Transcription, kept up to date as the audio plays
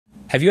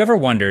Have you ever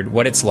wondered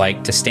what it's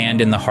like to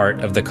stand in the heart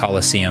of the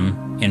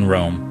Colosseum in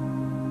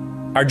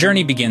Rome? Our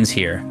journey begins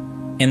here,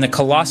 in the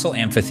colossal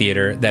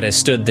amphitheater that has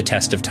stood the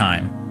test of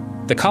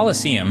time. The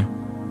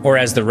Colosseum, or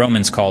as the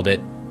Romans called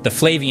it, the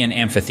Flavian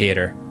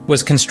Amphitheater,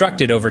 was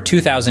constructed over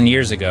 2,000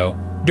 years ago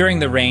during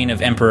the reign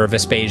of Emperor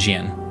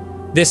Vespasian.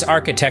 This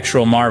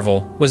architectural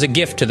marvel was a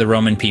gift to the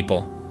Roman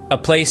people, a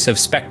place of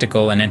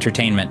spectacle and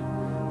entertainment.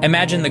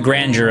 Imagine the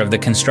grandeur of the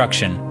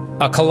construction,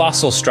 a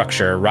colossal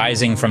structure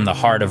rising from the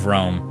heart of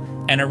Rome,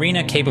 an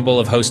arena capable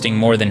of hosting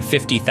more than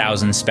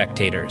 50,000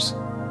 spectators.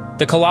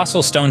 The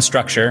colossal stone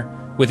structure,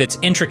 with its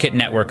intricate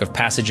network of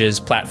passages,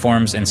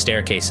 platforms, and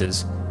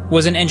staircases,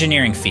 was an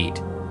engineering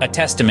feat, a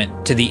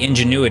testament to the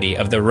ingenuity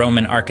of the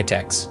Roman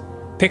architects.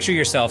 Picture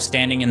yourself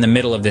standing in the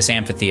middle of this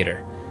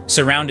amphitheater,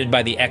 surrounded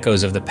by the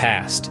echoes of the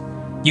past.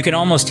 You can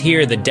almost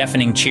hear the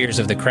deafening cheers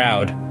of the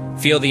crowd,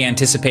 feel the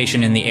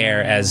anticipation in the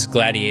air as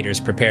gladiators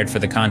prepared for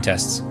the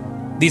contests.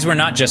 These were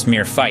not just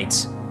mere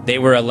fights, they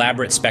were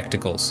elaborate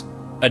spectacles,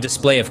 a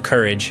display of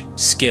courage,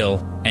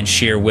 skill, and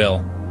sheer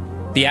will.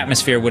 The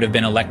atmosphere would have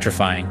been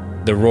electrifying,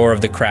 the roar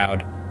of the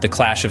crowd, the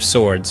clash of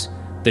swords,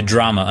 the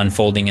drama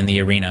unfolding in the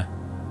arena.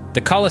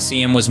 The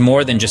Colosseum was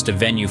more than just a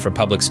venue for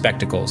public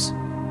spectacles.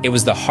 It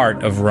was the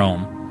heart of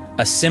Rome,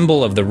 a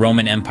symbol of the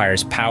Roman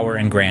Empire's power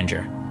and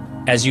grandeur.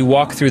 As you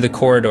walk through the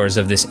corridors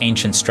of this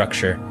ancient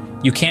structure,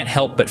 you can't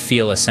help but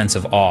feel a sense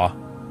of awe.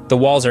 The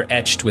walls are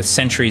etched with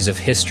centuries of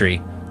history,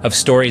 of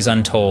stories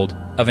untold,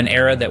 of an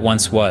era that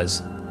once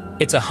was.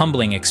 It's a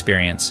humbling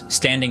experience,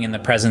 standing in the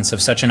presence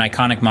of such an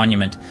iconic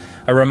monument,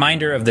 a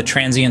reminder of the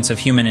transience of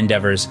human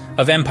endeavors,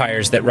 of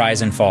empires that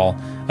rise and fall,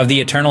 of the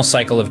eternal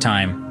cycle of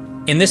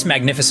time. In this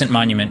magnificent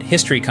monument,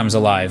 history comes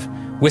alive,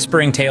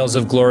 whispering tales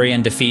of glory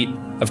and defeat,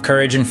 of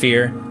courage and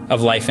fear,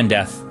 of life and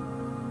death.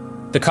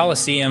 The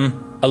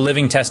Colosseum, a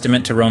living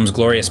testament to Rome's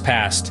glorious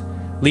past,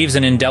 leaves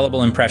an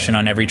indelible impression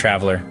on every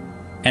traveler.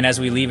 And as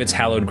we leave its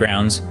hallowed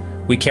grounds,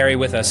 we carry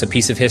with us a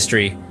piece of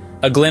history,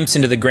 a glimpse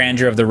into the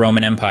grandeur of the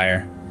Roman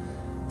Empire.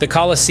 The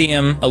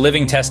Colosseum, a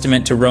living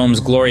testament to Rome's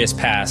glorious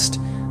past,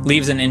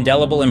 leaves an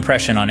indelible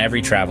impression on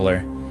every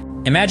traveler.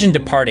 Imagine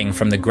departing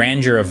from the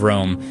grandeur of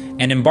Rome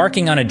and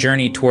embarking on a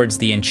journey towards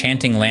the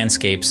enchanting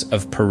landscapes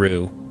of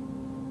Peru.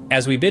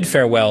 As we bid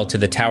farewell to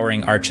the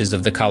towering arches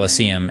of the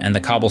Colosseum and the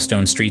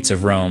cobblestone streets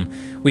of Rome,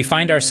 we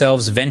find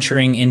ourselves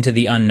venturing into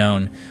the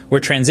unknown.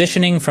 We're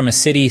transitioning from a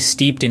city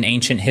steeped in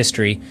ancient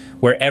history,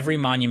 where every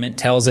monument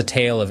tells a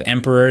tale of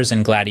emperors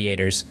and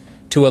gladiators,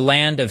 to a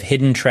land of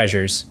hidden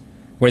treasures,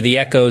 where the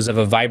echoes of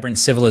a vibrant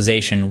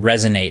civilization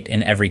resonate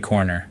in every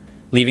corner.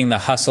 Leaving the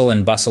hustle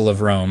and bustle of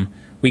Rome,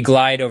 we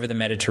glide over the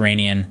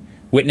Mediterranean,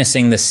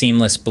 witnessing the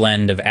seamless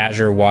blend of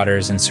azure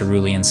waters and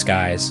cerulean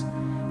skies.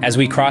 As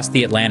we cross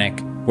the Atlantic,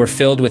 we're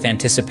filled with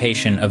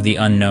anticipation of the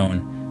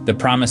unknown, the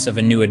promise of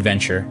a new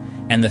adventure,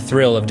 and the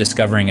thrill of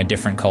discovering a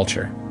different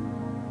culture.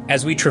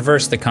 As we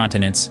traverse the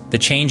continents, the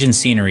change in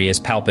scenery is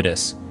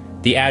palpitous.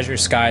 The azure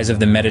skies of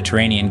the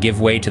Mediterranean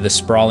give way to the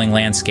sprawling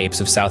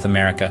landscapes of South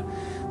America.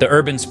 The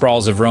urban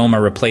sprawls of Rome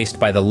are replaced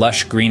by the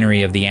lush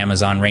greenery of the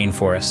Amazon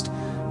rainforest,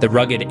 the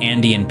rugged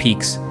Andean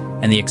peaks,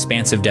 and the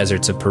expansive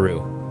deserts of Peru.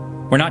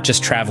 We're not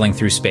just traveling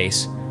through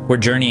space, we're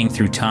journeying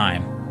through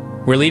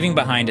time. We're leaving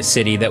behind a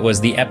city that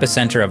was the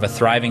epicenter of a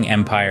thriving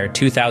empire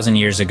 2,000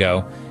 years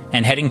ago,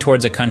 and heading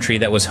towards a country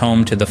that was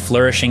home to the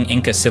flourishing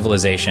Inca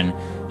civilization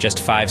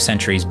just 5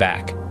 centuries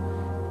back.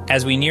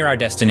 As we near our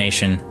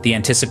destination, the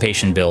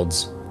anticipation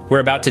builds. We're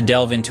about to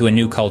delve into a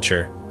new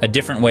culture, a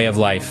different way of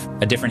life,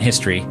 a different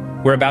history.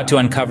 We're about to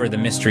uncover the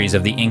mysteries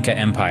of the Inca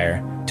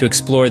Empire, to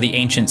explore the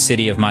ancient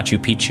city of Machu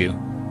Picchu,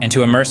 and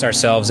to immerse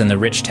ourselves in the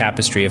rich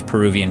tapestry of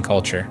Peruvian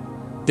culture.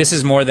 This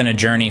is more than a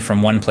journey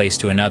from one place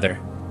to another.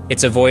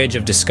 It's a voyage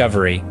of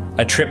discovery,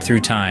 a trip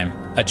through time,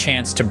 a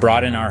chance to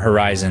broaden our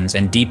horizons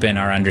and deepen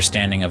our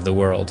understanding of the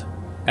world.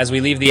 As we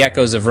leave the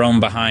echoes of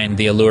Rome behind,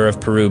 the allure of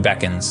Peru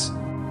beckons.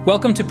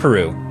 Welcome to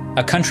Peru,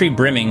 a country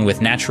brimming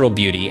with natural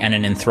beauty and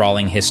an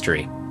enthralling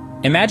history.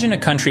 Imagine a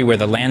country where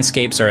the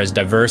landscapes are as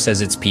diverse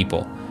as its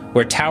people,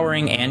 where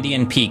towering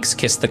Andean peaks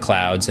kiss the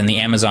clouds and the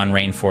Amazon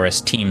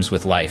rainforest teems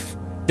with life.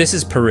 This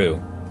is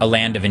Peru, a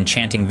land of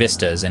enchanting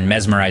vistas and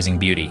mesmerizing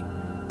beauty.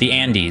 The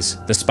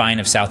Andes, the spine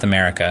of South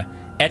America,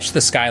 etch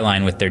the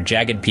skyline with their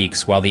jagged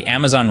peaks, while the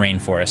Amazon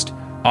rainforest,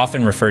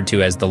 often referred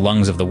to as the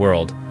lungs of the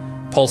world,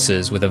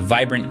 pulses with a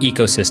vibrant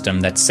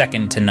ecosystem that's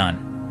second to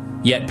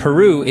none. Yet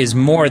Peru is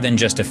more than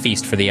just a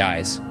feast for the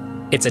eyes.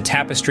 It's a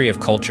tapestry of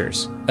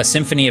cultures, a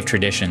symphony of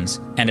traditions,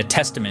 and a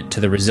testament to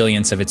the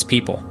resilience of its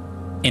people.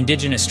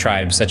 Indigenous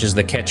tribes such as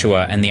the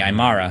Quechua and the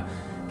Aymara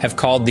have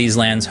called these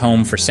lands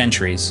home for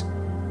centuries.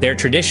 Their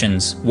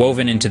traditions,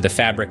 woven into the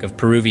fabric of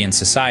Peruvian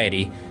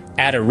society,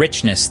 add a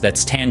richness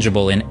that's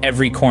tangible in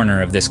every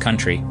corner of this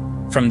country.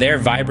 From their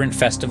vibrant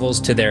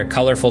festivals to their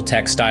colorful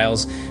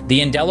textiles,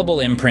 the indelible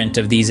imprint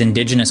of these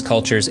indigenous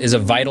cultures is a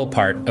vital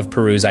part of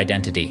Peru's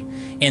identity.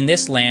 In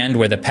this land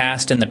where the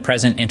past and the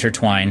present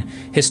intertwine,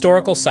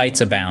 historical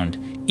sites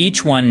abound,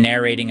 each one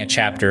narrating a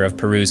chapter of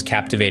Peru's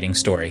captivating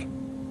story.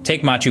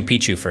 Take Machu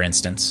Picchu, for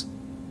instance.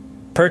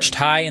 Perched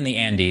high in the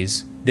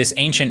Andes, This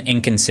ancient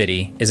Incan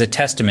city is a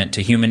testament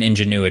to human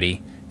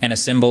ingenuity and a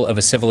symbol of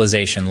a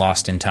civilization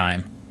lost in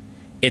time.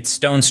 Its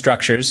stone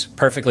structures,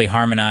 perfectly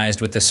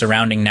harmonized with the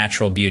surrounding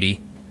natural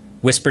beauty,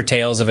 whisper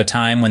tales of a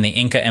time when the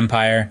Inca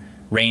Empire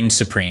reigned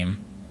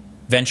supreme.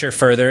 Venture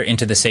further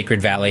into the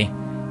sacred valley,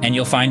 and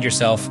you'll find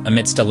yourself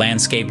amidst a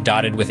landscape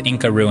dotted with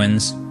Inca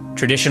ruins,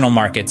 traditional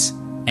markets,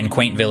 and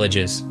quaint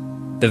villages.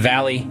 The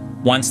valley,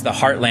 once the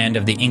heartland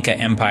of the Inca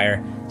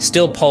Empire,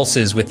 still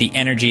pulses with the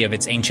energy of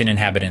its ancient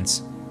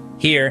inhabitants.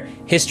 Here,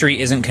 history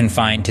isn't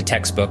confined to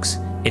textbooks,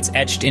 it's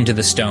etched into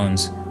the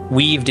stones,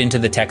 weaved into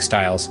the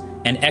textiles,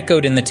 and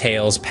echoed in the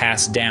tales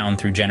passed down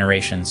through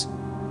generations.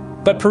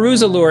 But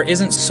Peru's allure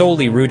isn't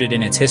solely rooted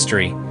in its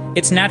history.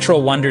 Its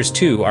natural wonders,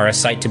 too, are a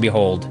sight to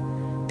behold.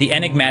 The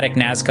enigmatic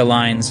Nazca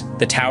lines,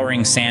 the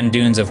towering sand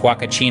dunes of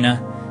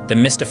Huacachina, the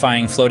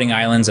mystifying floating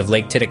islands of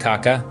Lake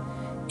Titicaca,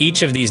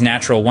 each of these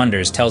natural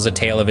wonders tells a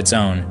tale of its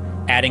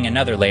own, adding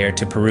another layer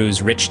to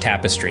Peru's rich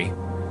tapestry.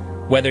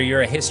 Whether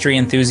you're a history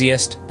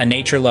enthusiast, a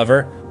nature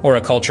lover, or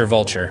a culture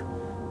vulture,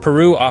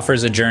 Peru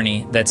offers a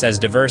journey that's as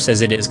diverse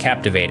as it is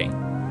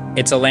captivating.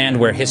 It's a land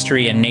where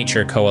history and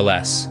nature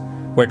coalesce,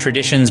 where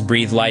traditions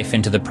breathe life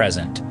into the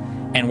present,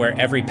 and where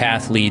every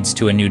path leads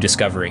to a new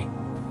discovery.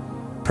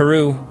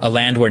 Peru, a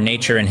land where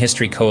nature and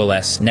history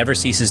coalesce, never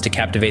ceases to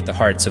captivate the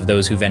hearts of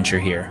those who venture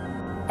here.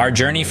 Our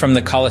journey from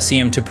the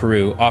Colosseum to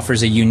Peru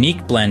offers a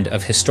unique blend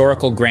of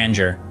historical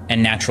grandeur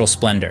and natural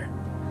splendor.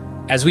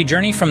 As we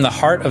journey from the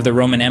heart of the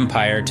Roman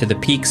Empire to the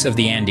peaks of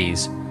the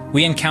Andes,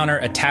 we encounter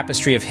a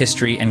tapestry of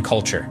history and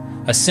culture,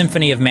 a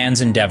symphony of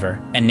man's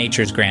endeavor and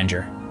nature's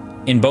grandeur.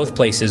 In both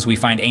places, we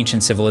find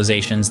ancient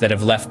civilizations that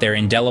have left their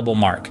indelible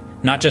mark,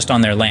 not just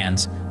on their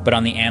lands, but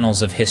on the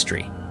annals of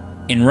history.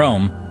 In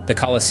Rome, the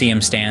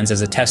Colosseum stands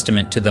as a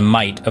testament to the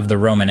might of the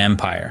Roman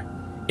Empire.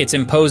 Its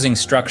imposing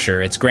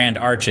structure, its grand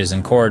arches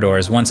and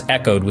corridors once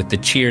echoed with the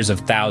cheers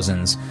of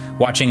thousands,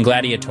 watching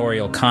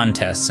gladiatorial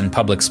contests and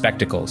public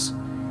spectacles.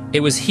 It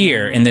was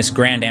here, in this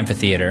grand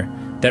amphitheater,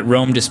 that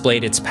Rome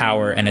displayed its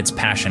power and its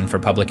passion for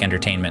public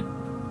entertainment.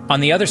 On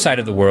the other side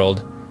of the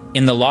world,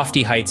 in the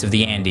lofty heights of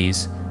the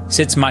Andes,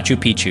 sits Machu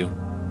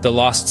Picchu, the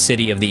lost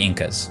city of the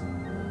Incas.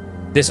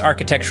 This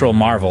architectural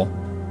marvel,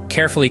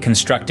 carefully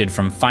constructed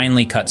from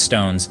finely cut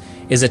stones,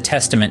 is a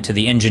testament to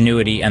the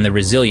ingenuity and the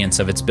resilience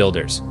of its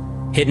builders.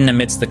 Hidden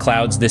amidst the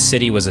clouds, this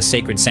city was a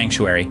sacred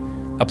sanctuary,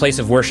 a place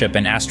of worship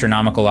and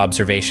astronomical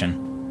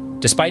observation.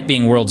 Despite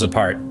being worlds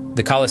apart,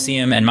 the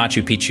Colosseum and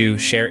Machu Picchu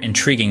share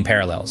intriguing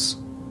parallels.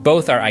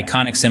 Both are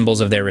iconic symbols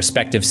of their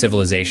respective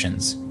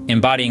civilizations,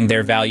 embodying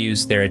their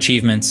values, their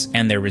achievements,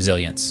 and their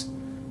resilience.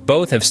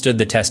 Both have stood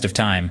the test of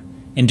time,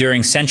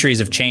 enduring centuries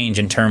of change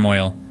and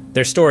turmoil,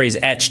 their stories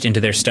etched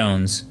into their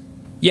stones.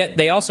 Yet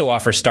they also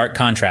offer stark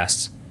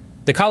contrasts.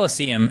 The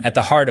Colosseum, at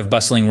the heart of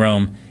bustling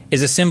Rome,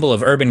 is a symbol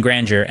of urban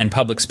grandeur and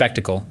public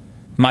spectacle.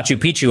 Machu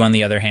Picchu, on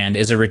the other hand,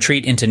 is a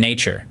retreat into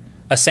nature,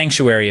 a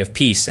sanctuary of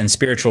peace and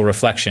spiritual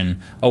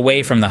reflection,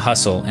 away from the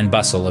hustle and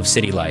bustle of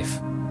city life.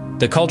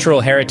 The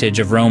cultural heritage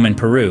of Rome and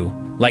Peru,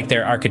 like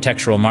their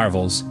architectural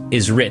marvels,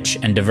 is rich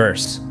and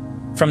diverse.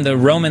 From the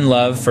Roman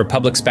love for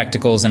public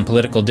spectacles and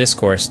political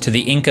discourse to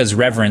the Incas'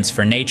 reverence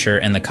for nature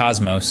and the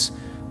cosmos,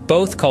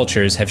 both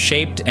cultures have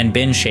shaped and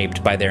been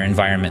shaped by their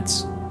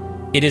environments.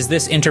 It is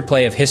this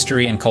interplay of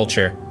history and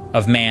culture,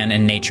 of man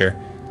and nature,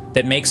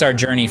 that makes our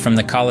journey from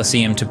the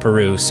Colosseum to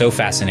Peru so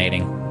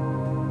fascinating.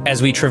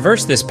 As we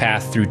traverse this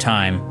path through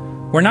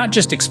time, we're not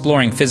just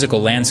exploring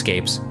physical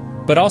landscapes,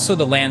 but also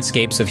the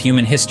landscapes of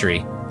human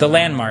history, the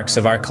landmarks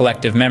of our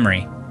collective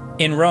memory.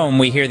 In Rome,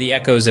 we hear the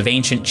echoes of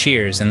ancient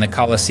cheers in the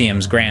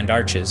Colosseum's grand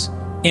arches.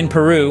 In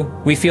Peru,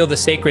 we feel the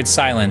sacred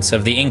silence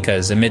of the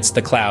Incas amidst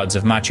the clouds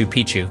of Machu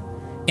Picchu.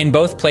 In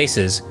both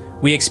places,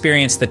 we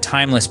experience the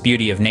timeless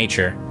beauty of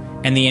nature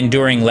and the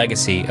enduring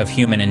legacy of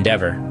human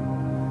endeavor.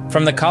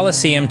 From the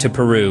Colosseum to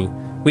Peru,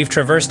 we've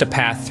traversed a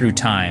path through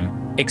time,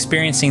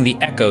 experiencing the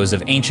echoes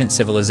of ancient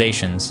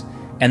civilizations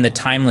and the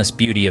timeless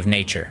beauty of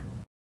nature.